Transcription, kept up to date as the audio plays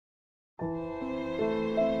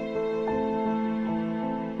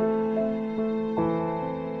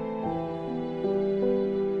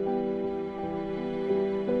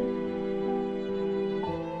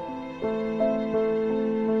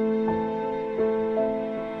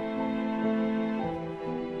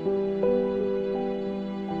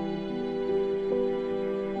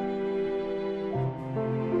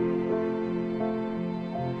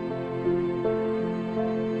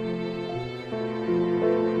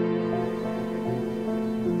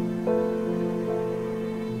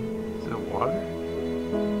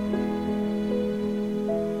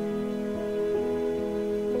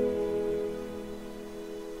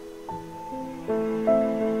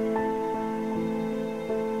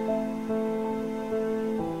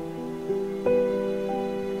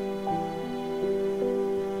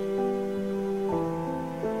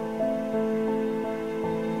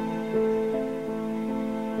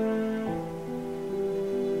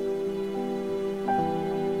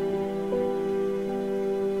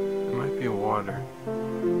water.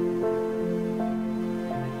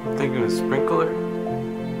 I'm thinking a sprinkler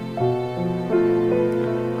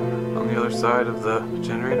on the other side of the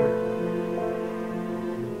generator.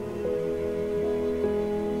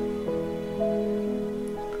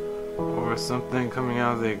 Or something coming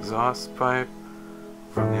out of the exhaust pipe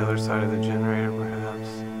from the other side of the generator, perhaps.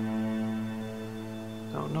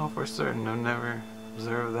 Don't know for certain. I've never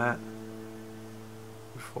observed that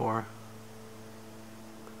before.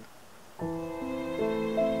 It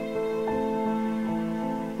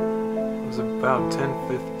was about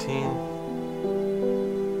 10:15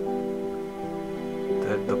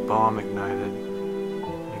 that the bomb ignited,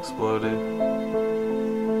 exploded,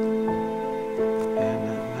 and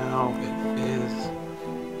now it is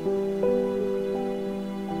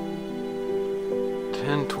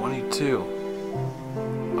 10:22.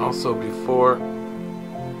 Also, before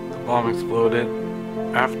the bomb exploded,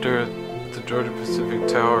 after the Georgia Pacific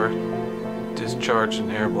Tower discharged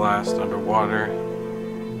an air blast underwater,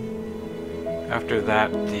 after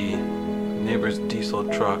that the neighbor's diesel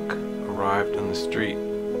truck arrived on the street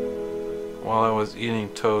while I was eating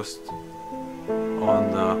toast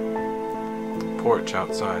on the porch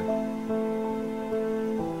outside.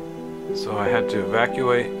 So I had to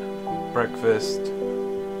evacuate breakfast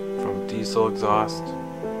from diesel exhaust,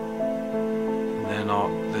 and then all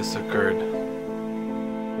this occurred.